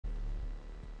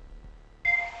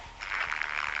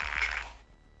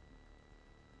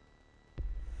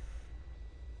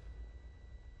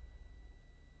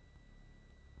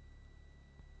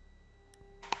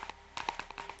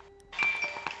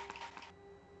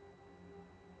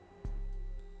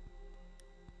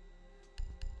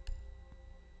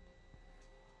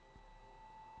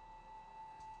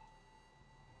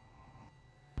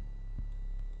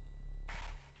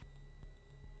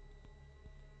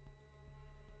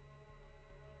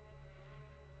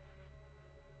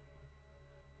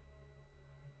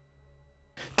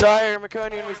Tire,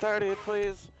 mkon, we started,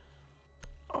 please.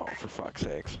 Oh, for fuck's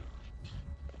sakes.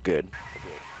 Good.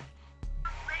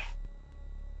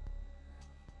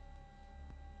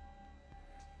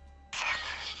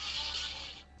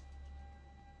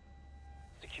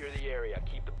 Secure the area.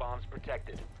 Keep the bombs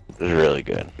protected. This is really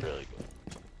good. Really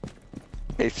good.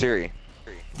 Hey Siri.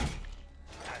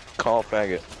 Call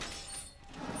faggot.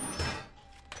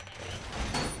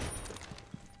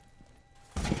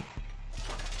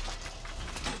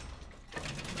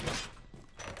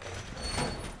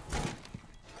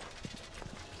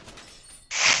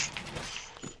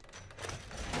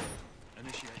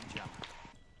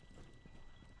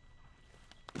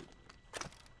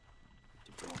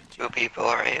 Two people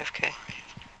are AFK.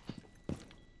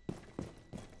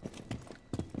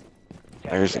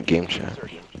 There's a game chat.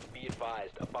 Be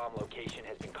advised, a bomb location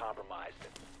has been compromised.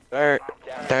 There,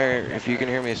 if you can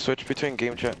hear me, switch between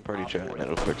game chat and party chat and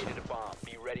it'll fix it.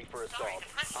 Be ready for assault.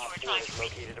 Op 4 has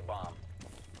located a bomb.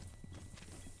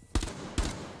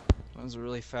 That was a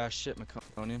really fast shit,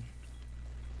 mkon.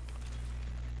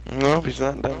 Nope, he's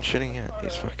not done shitting yet.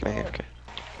 He's fucking AFK.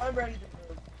 I'm ready to move.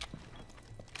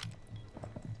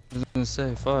 I was gonna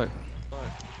say, fuck.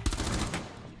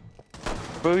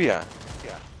 Booyah.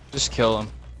 Just kill him.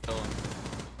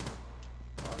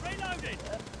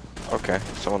 Okay,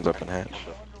 someone's up in hatch.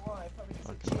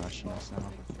 Fucking rushing us now.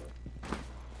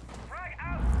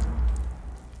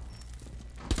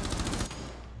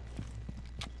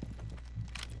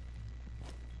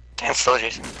 Damn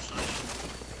soldiers.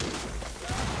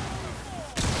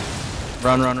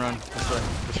 Run. This way.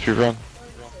 Just you run.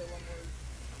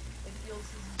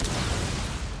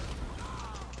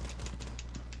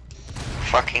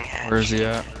 Fucking hatch. Where's he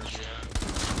at?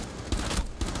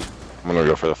 I'm gonna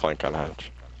go for the flank on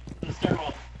hatch.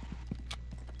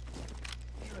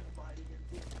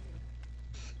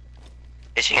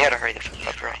 Bitch, you gotta hurry the fuck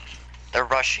up, bro. They're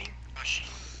rushing.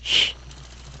 Shh.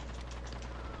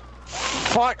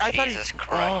 Fuck, I thought Jesus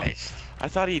Christ. I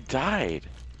thought he died.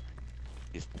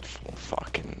 He's full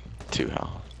fucking 2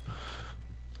 health.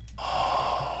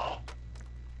 Oh.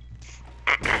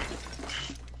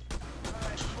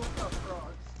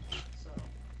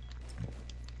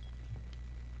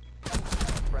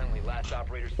 Friendly, last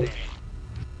operator standing.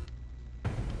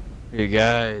 You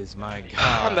guys, my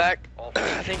god. I'm back.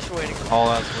 Thanks for waiting. All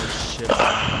outs were shit.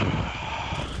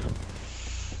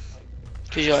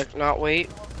 Could you like not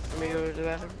wait for me to go to the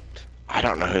bathroom? I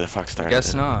don't know who the fuck started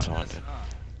Guess it. not. That's all I did.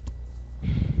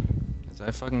 Cause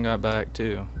I fucking got back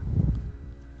too.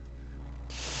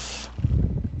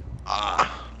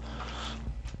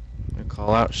 You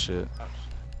call out shit.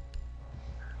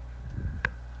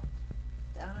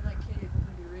 Down in that cave, we're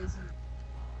gonna be raising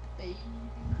baby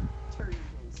turtles.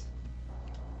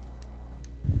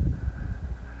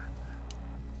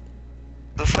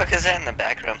 Who the fuck is that in the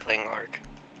background playing Ark?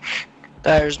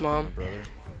 Dyer's mom. Brother.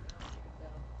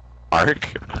 Ark?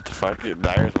 What the fuck?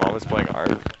 Dyer's mom is playing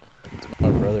Ark. My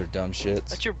brother, dumb shits.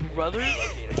 That's your brother?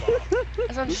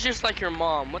 That sounds just like your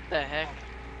mom. What the heck?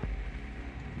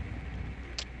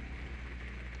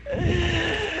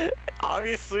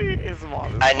 Obviously, his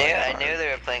mom is I playing knew they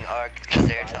were playing Ark because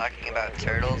they were talking about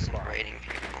turtles and raiding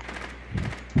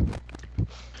people.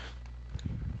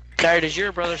 Dyer, does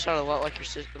your brother sound a lot like your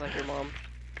sister, like your mom?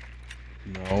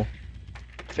 No,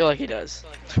 I feel like he does.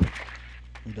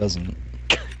 he doesn't.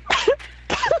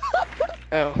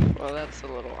 Oh, well that's a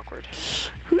little awkward.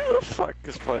 Who the fuck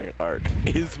is playing Ark?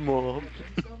 His mom.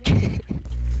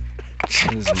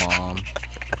 His mom.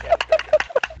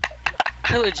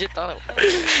 I legit thought it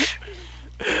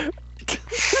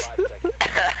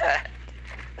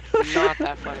was. Not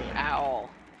that funny at all.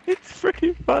 It's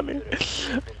pretty funny.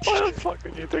 Why the fuck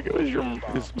did you think it was his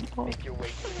mom? Make your way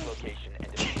to this location and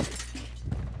defuse it.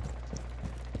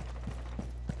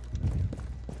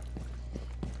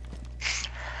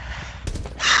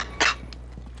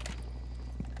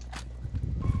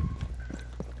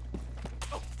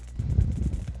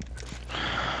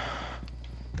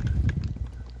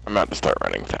 I'm about to start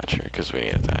running Thatcher because we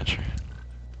need a Thatcher.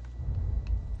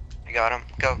 I got him.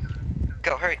 Go.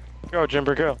 Go, hurry. Go,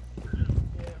 Jimber, go.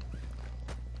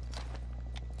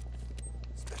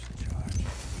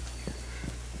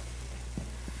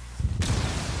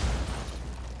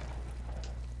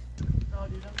 No,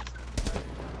 dude, I'm just...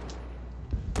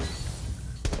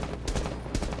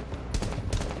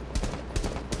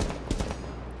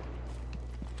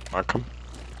 Mark him.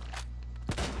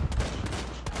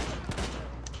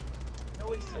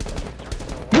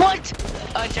 What?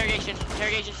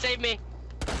 Interrogation, save me.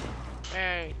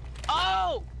 Alright.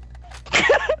 Oh!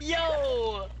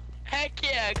 Yo! Heck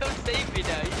yeah, come save me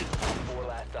now. You just... 4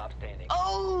 last stop standing.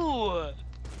 Oh!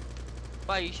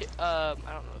 Why you should, I don't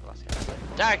know the last guy.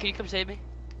 Jared, can you come save me?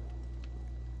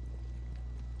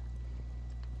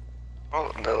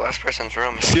 Oh, the last person's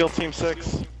room. SEAL Team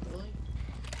 6. Really?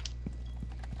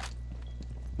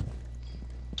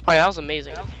 Oh yeah, that was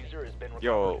amazing. Diffuser has been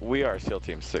Yo, we are SEAL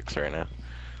Team 6 right now.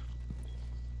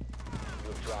 You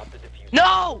have dropped the diffuser.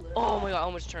 No! Oh my god, I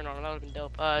almost turned on him. That would have been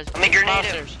dope. Let me grenade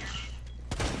him. upstairs.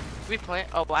 We plant.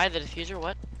 Oh, why the diffuser?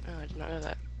 What? Oh, I did not know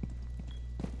that.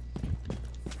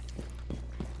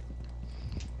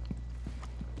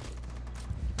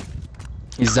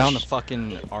 He's down the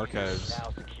fucking archives. Now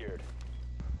secured.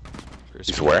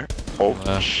 He's where?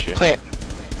 Oh, shit. Plant.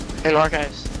 In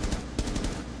archives.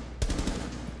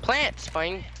 Plant,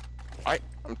 Spine.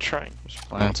 I'm trying. Just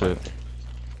plant it.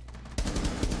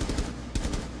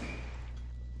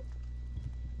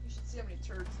 You should see how many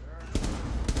turds there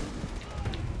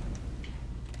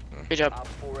are. Good job. Op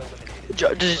 4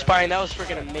 eliminated. Just Spine, that was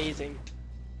freaking amazing.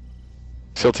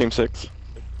 SEAL Team 6.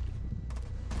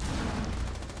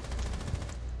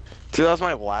 Dude, that was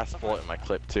my last bullet in my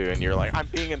clip too, and you're like, I'm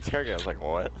being interrogated. I was like,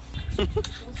 what? The whole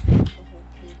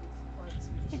cave with plants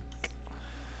and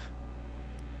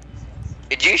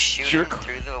Did you shoot Sure. him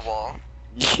through the wall?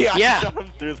 Yeah, Yeah. I shot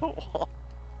him through the wall.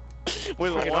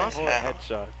 With Fucking one awesome. bullet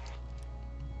headshot.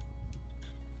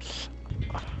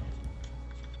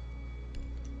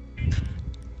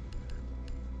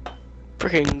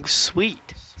 Freaking sweet.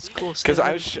 It's cool. Because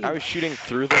I was shooting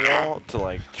through the wall to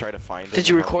like try to find him. Did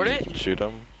you and record help it? Shoot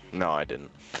him? No, I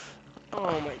didn't.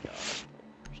 Oh my god.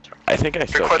 I think I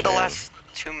still Record the can. last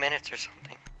 2 minutes or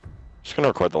something. Just gonna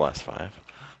record the last 5,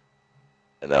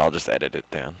 and then I'll just edit it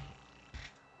down.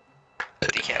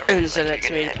 Yeah, And send like it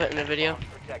to you're me to gonna put in the video.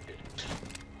 Protected.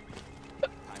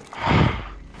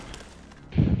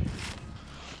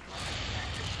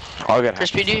 I'll get.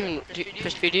 Crispy, do you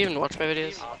even watch my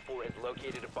videos? Op 4 has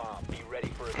located a bomb. Be ready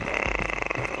for it.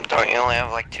 Don't you only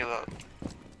have like 2 up?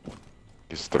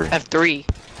 He's 3. I have 3.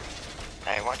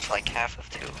 I watched like half of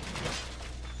 2.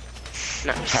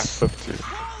 Nice. Half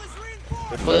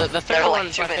of 2. Well, the They're third like one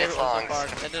is 2 my minutes favorite one long, so far.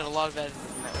 so- I did a lot of editing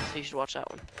in that one, so you should watch that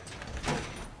one.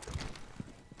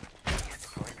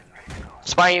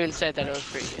 Spy even said that it was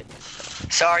pretty good.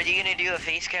 So are you gonna do a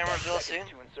face camera build soon?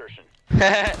 To insertion.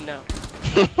 No.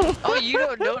 Oh, you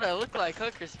don't know what I look like,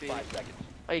 huh, Crispy? 5 seconds.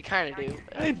 Oh, you kind of do.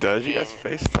 He does. You guys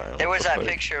FaceTime. There was What that the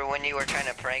fuck? picture when you were trying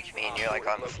to prank me and you're like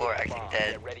on the floor acting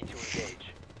dead. Get ready to engage.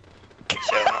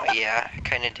 So yeah, I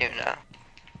kinda do now.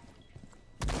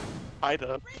 I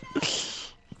don't.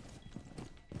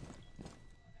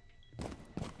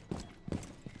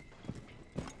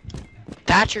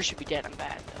 Thatcher should be dead. I'm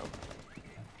bad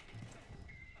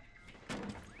though.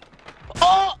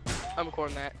 Oh! I'm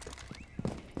recording that.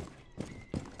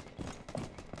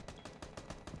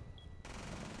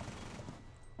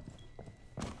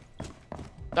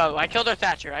 Oh, I killed our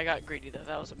Thatcher. I got greedy though.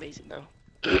 That was amazing though.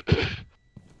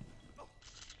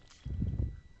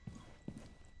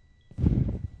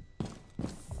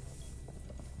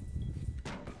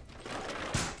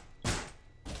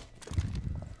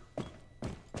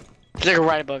 He's like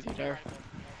right above you there.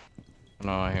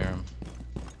 No, I hear him.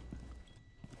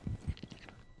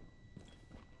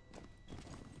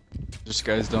 Just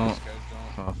guys don't.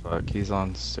 Oh fuck, he's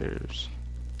on stairs.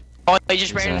 Oh, he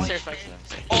just ran He's in the in. stairs.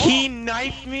 He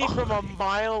knifed me from a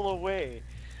mile away.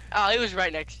 Oh, he was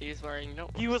right next to you. He's wearing no.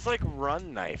 He was like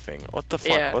run knifing. What the fuck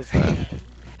Yeah. was that?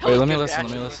 Wait, let me listen.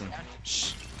 Let me listen.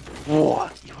 Shh.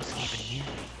 What? He wasn't even near.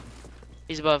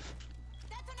 He's above.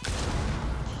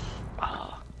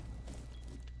 Oh.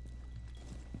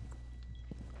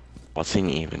 Wasn't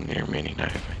even near me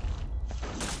knifing.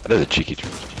 That is a cheeky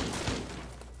trick.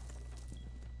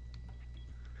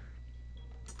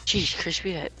 Jeez,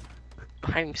 Crispy, that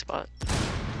hiding spot.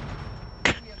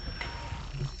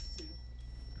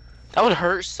 That would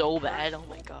hurt so bad. Oh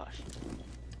my gosh.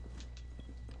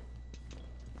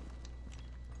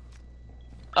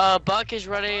 Buck is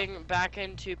running back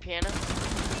into piano.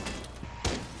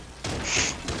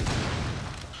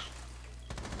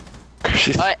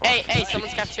 She's Hey,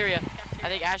 someone's cafeteria. I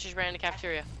think Ash just ran into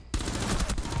cafeteria.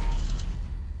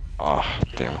 Oh,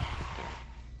 damn. Oh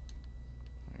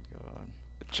my god.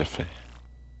 Jeffy.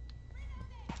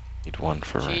 Need one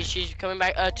for right. She's coming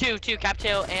back. Two,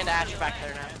 Captail and Ash are back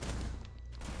there now.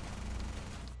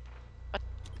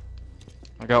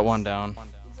 I got one down. He's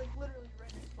like literally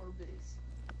right next to our base.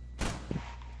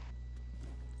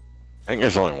 I think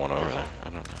there's only one over there. I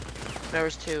don't know. There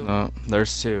was 2. No,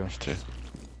 there's 2. There's 2.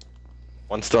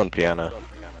 One's still in piano.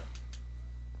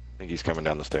 I think he's coming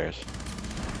down the stairs.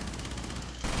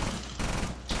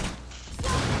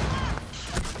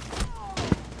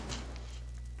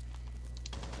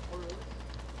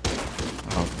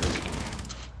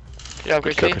 job,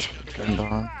 Crispy. Turned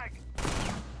on.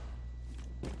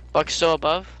 Buck's still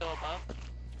above.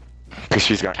 Cause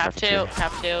she's got Cap tail.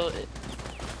 cafeteria.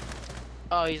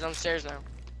 Oh, he's on stairs now.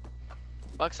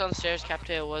 Buck's on stairs. Cap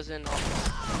tail wasn't.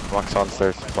 Walks on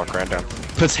stairs. Buck ran down.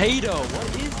 Potato!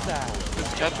 What is that?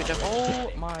 Good job, good job. Oh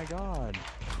my god.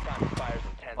 Time expires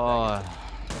in 10 Oh. seconds.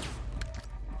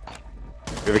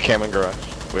 We have a cam in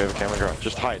garage. We have a cam in garage.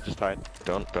 Just hide. Just hide.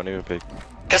 Don't even peek.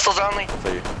 Pistols only.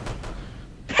 So you.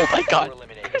 Oh my god. Four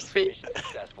eliminated. Crispy. Mission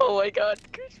successful. Oh my god.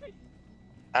 Crispy.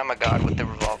 I'm a god with the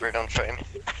revolver. Don't try me.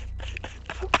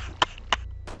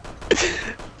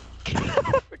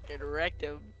 Freaking wrecked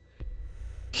him.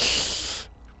 I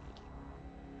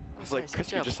was like, Nice, good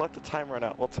Crispy, job. just let the time run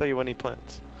out. We'll tell you when he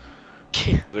plants.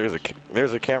 Yeah. There's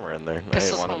a camera in there. I didn't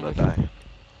Pistols want him only. to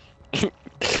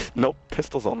die. Nope,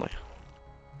 pistols only.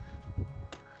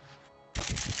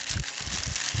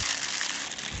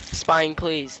 Spying,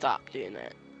 please stop doing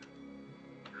that.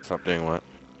 Stop doing what?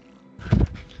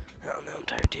 Oh no, I'm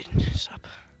tired, dude. Stop.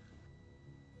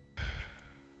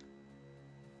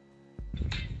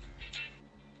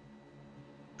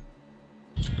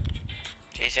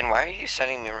 Jason, why are you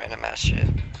sending me random ass shit?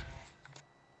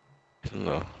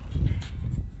 No.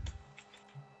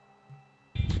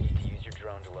 You need to use your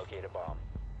drone to locate a bomb.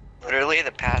 Literally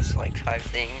the past like 5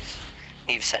 things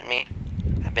you've sent me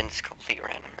have been complete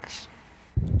randomness.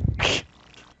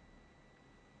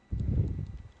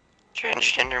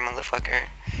 Transgender motherfucker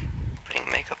putting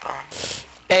makeup on.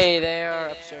 Hey, they are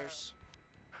upstairs.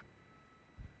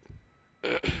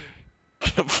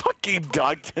 Fucking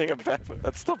dog thing about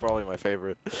that's still probably my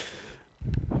favorite.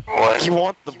 What? You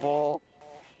want the ball?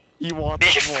 You want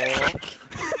the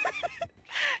ball?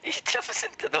 He jumps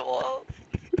into the wall.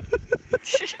 What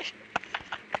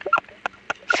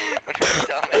a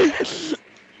dumbass.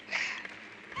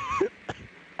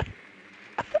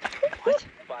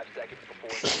 5 seconds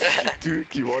before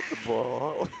Dude, you want the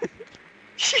ball?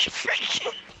 She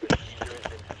freaking. the diffuser has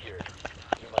been secured.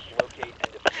 You must locate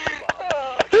and defuse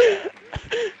the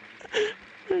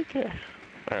bomb. Okay.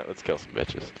 Alright, let's kill some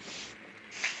bitches.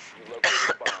 You located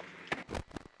the bomb.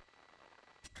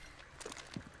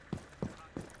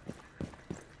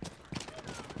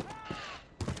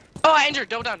 Oh, I injured.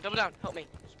 Double down. Help me,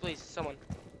 please, someone.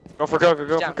 Go for go,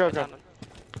 go Down, for go, down.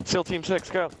 SEAL Team 6,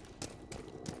 go.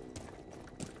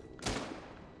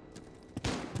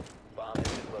 Bomb has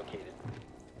been located.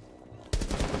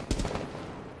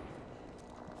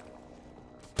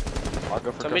 I'll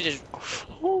go for Somebody go. just.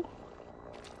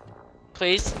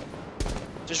 Please.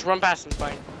 Just run past him, it's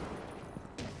fine.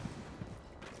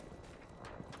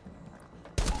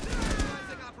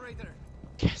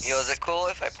 Yes. Yo, is it cool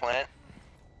if I plant?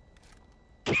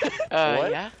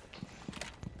 What? Yeah.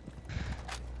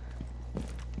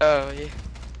 Oh, yeah.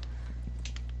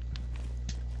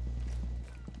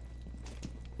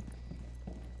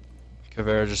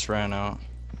 Caveira just ran out.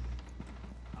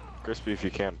 Crispy if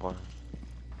you can, play.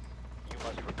 You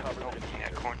must recover the Yeah,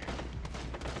 diffuser. corner.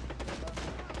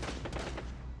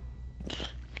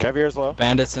 Cavier's low.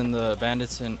 Bandits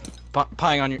in.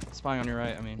 Spying on your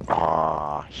right, I mean.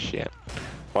 Aw, shit.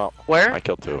 Well, Where? I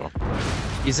killed 2 of them.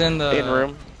 He's in the. In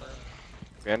room.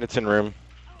 Bandits in room.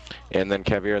 And then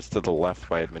Cavier's to the left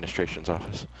by administration's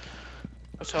office.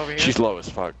 What's over here? She's low as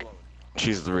fuck.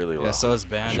 She's really low. Yeah, so is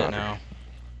Bandit Shot her. now.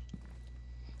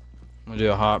 I'm gonna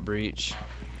do a hot breach.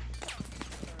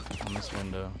 On this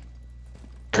window.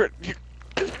 Kurt, you...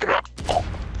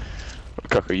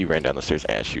 Coco, you ran down the stairs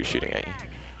as she was shooting at you.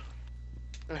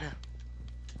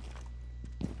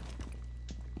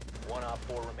 One op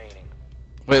 4 remaining.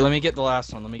 Wait, let me get the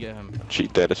last one. Let me get him. She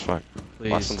dead as fuck.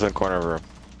 Please. Last one's in the corner of the room.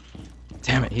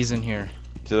 Damn it, he's in here.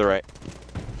 To the right.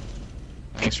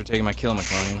 Thanks for taking my kill,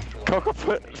 McLean. Coco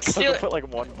Steal it. put like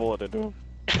 1 bullet into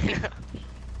him.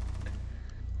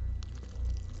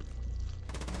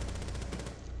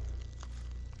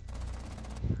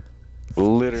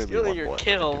 Literally Stealing 1 your bullet.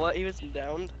 kill. What? He was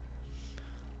downed.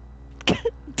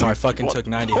 Oh, I fucking What? took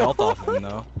 90 health off him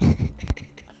though.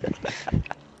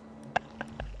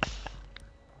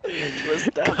 He was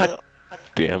downed. God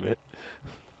damn it.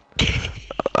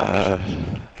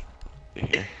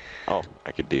 Here. Oh,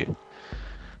 I could do.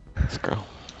 Let's go.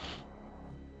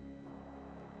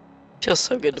 Feels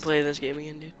so good to play this game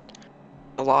again, dude.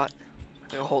 A lot.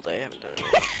 Like a whole day I haven't done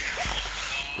it.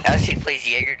 As he plays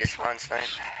Jaeger to spawn snipe.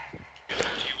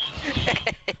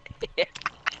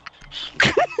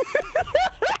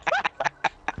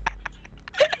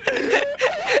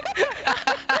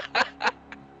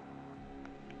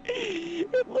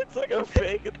 It looks like a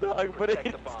fake dog, but Protect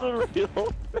it's the bomb. the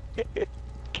real thing.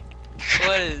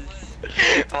 What is?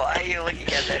 Why are you looking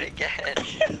at that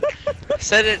again?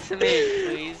 Send it to me,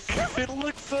 please. It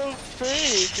looks so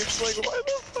fake. It's like, why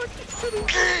the fuck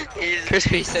is it?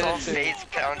 Crispy, His send whole it to me. face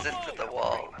pounds into the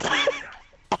wall.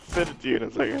 I'll send it to you in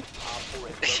a second. Op 4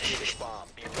 has located a bomb.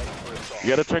 Be ready for assault. You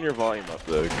gotta turn your volume up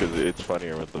though, because it's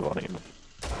funnier with the volume.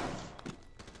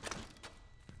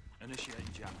 Initiating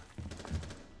jammer.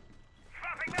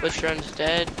 Bush run's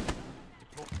dead.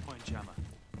 Deploying jammer.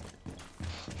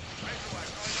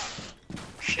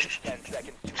 10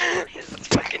 seconds to insert. This is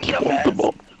fucking Hold the dumbass.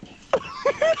 ball.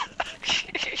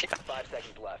 5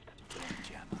 seconds left.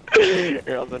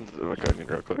 Here, I'll send it to McCartney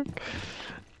real quick.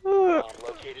 Bomb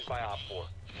located by Op 4.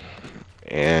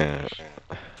 Yeah.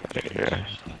 Yeah.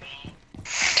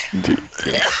 Dude.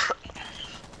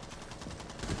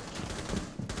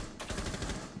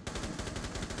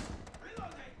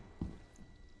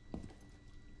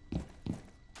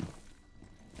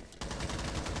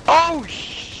 Oh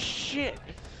shit!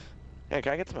 Hey,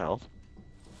 can I get some health?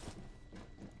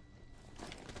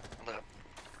 Hold up.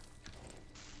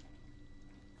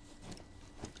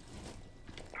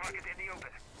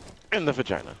 In the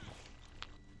vagina.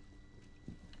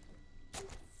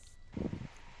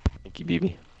 Thank you,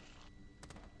 BB.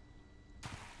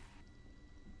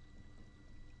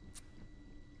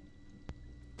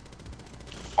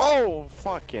 Oh,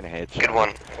 fucking headshot. Good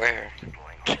one. Where?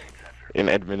 In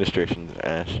administration's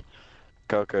ash.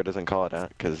 Coco doesn't call it out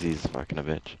because he's fucking a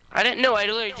bitch. I didn't know. I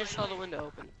literally just saw the window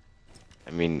open.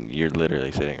 I mean, you're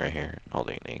literally sitting right here,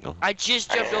 holding an angle. I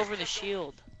just jumped over the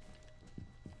shield.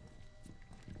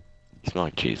 You smell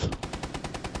like cheese.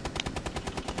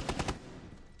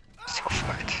 So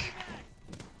fucked.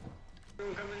 A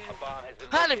bomb has been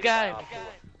Kind of located got by him.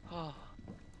 Op 4. Oh.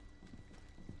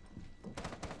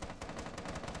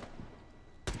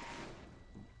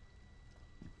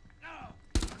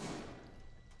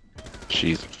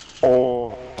 Cheese.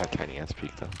 Oh, that tiny ass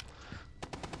peak though.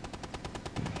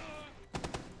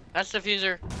 That's the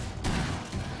fuser.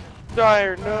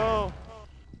 Dire, no.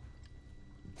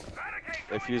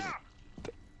 They fused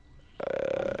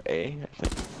A, I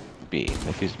think. B.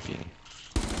 They fused B.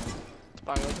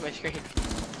 Spawn, look at my screen.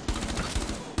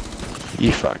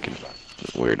 You fucking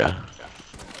weirdo.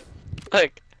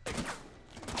 Look.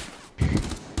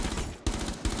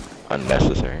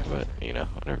 Unnecessary, but you know,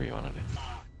 whatever you want to do.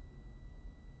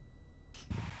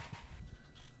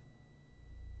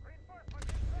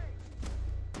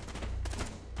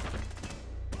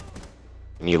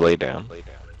 And you lay down.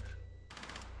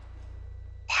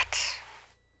 What?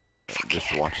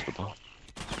 Just watch the ball.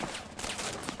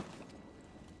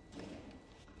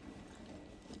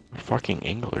 What fucking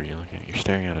angle are you looking at? You're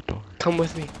staring at a door. Come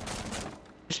with me.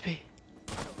 Crispy.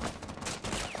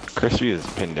 Crispy is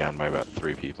pinned down by about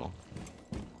 3 people.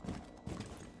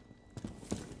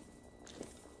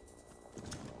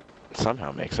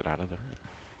 Somehow makes it out of the room.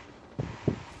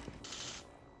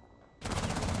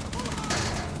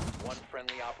 One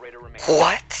friendly operator remains.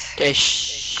 What? Okay,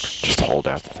 shh. Just hold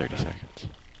out for 30 seconds.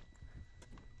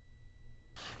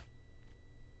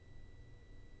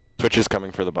 Twitch is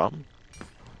coming for the bomb.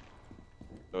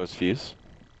 So is Fuse.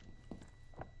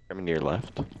 Coming to your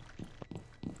left.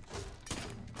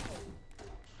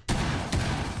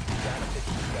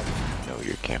 No,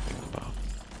 you're camping the bomb.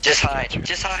 Just hide. Gotcha.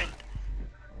 Just hide.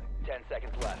 10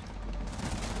 seconds left.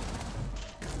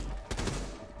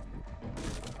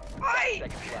 Why? 10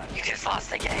 seconds left. You just lost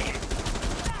the game.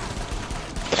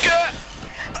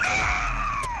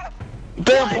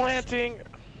 They're planting!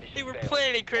 They were Failed.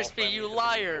 planning, All Crispy, you friendlies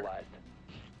liar. neutralized.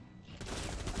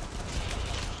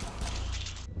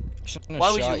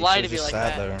 Why would you lie to me like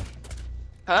that? There.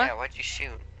 Huh? Yeah, why'd you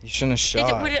shoot? You shouldn't have It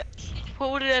shot.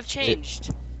 what would it have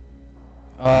changed?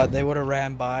 They would have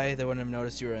ran by. They wouldn't have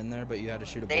noticed you were in there, but you had to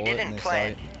shoot a They bullet. didn't and they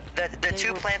plant. Saw The They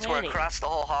two were plants were planning. across the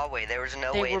whole hallway. There was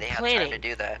no They way were they had time planning. to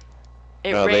do that.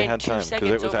 It No, they ran had 2 time, 'cause it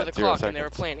seconds was over at the 0 clock and they were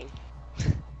seconds. planning.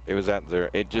 It was at 0.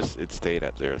 It stayed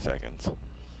at 0 seconds.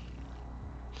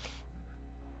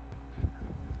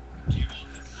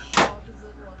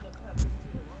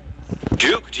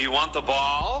 Duke, do you want the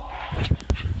ball?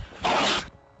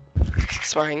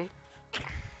 It's fine.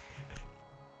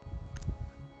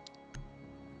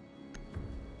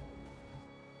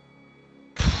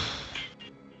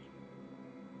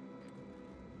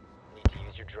 Need to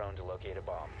use your drone to locate a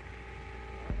bomb.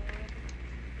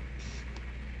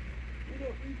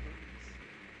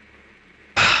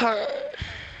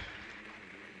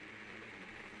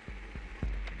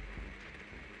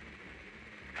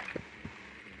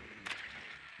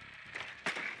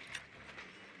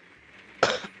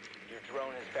 Your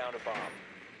drone has found a bomb.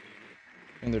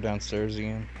 And they're downstairs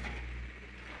again.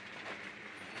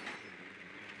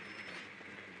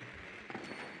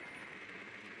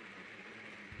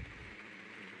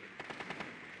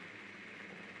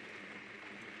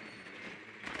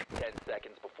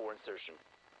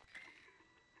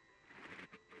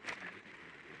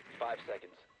 5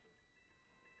 seconds.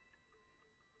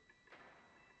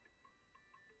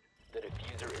 The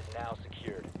diffuser is now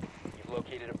secured. You've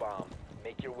located a bomb.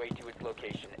 Make your way to its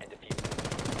location and defuse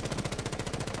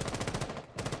it.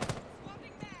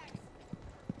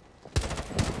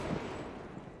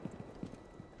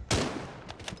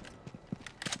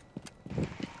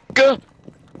 Go!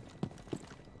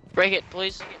 Break it,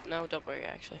 please. No, don't break it,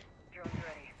 actually.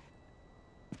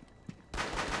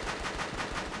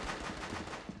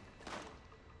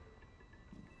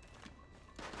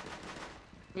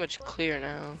 Much clear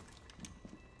now.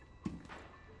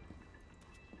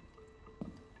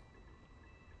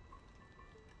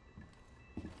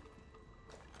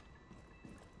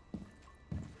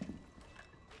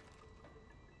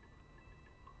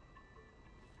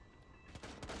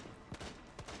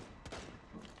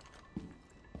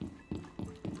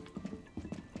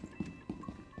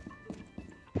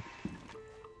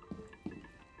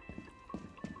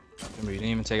 You didn't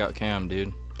even take out Cam,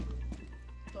 dude.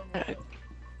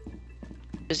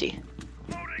 Busy.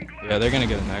 Yeah, they're gonna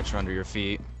get an extra under your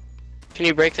feet. Can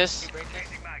you break this?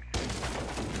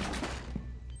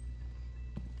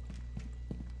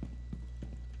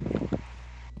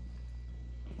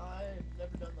 I've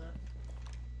never done that.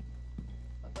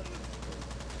 I thought it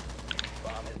was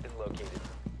Bomb has been located.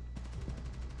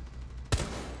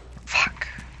 Fuck.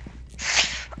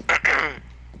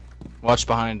 Watch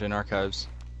behind in archives.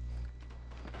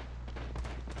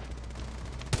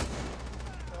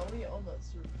 How are we on that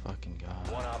server? Fucking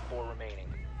god. 1 op 4 remaining.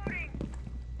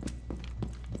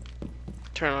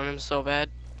 Turn on him so bad.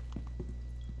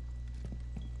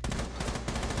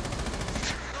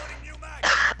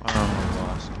 Oh,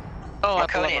 lost. Oh, I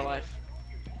Mkon. pulled out my life.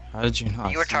 How did you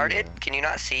not? You see retarded? that? Can you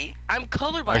not see? I'm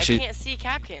colorblind. Actually- I can't see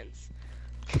Capkins.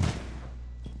 I Jimber,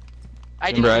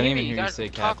 I didn't didn't hear even you. hear you Gotta say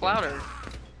talk Capkins. louder.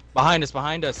 Behind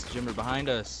us, Jimber, behind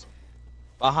us.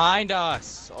 Behind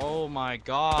us! Oh my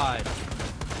god.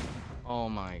 Oh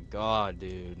my god,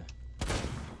 dude.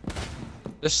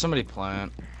 There's somebody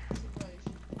plant.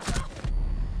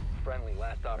 Friendly,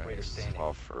 last operator Nice. standing.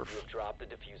 All for You have dropped the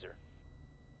diffuser.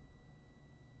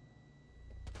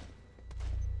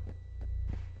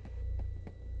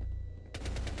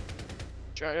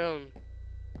 Drone.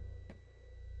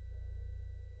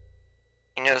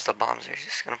 He knows the bombs are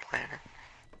just gonna plant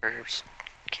it. Or just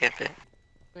camp it.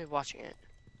 Let me watching it.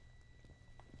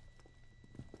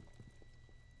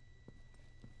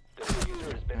 The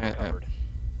diffuser has been recovered.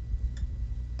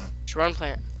 Drone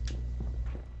plant.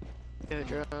 We have a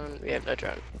drone. We have no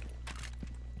drone.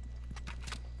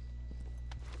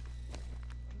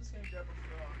 I'm just gonna grab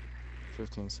a frog.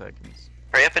 15 seconds.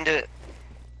 Hurry up and do it.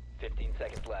 15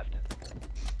 seconds left.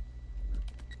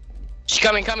 She's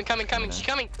coming. She's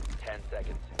coming. 10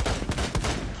 seconds.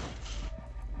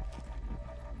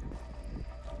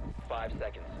 5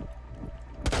 seconds.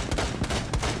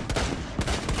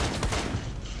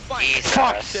 Jesus.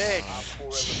 Fuck's sake. Op 4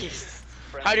 Jeez. eliminated.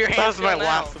 Friendly, How do your That hands was my feel now?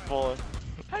 last bullet.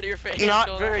 How do your face Not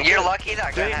feel very now? You're good. lucky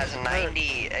that gun Big has hurt.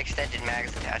 90 extended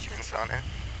mags attachments on it.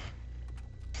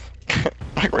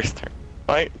 My wrist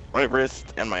hurt. My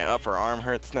wrist and my upper arm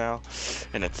hurts now,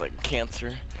 and it's like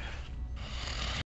cancer.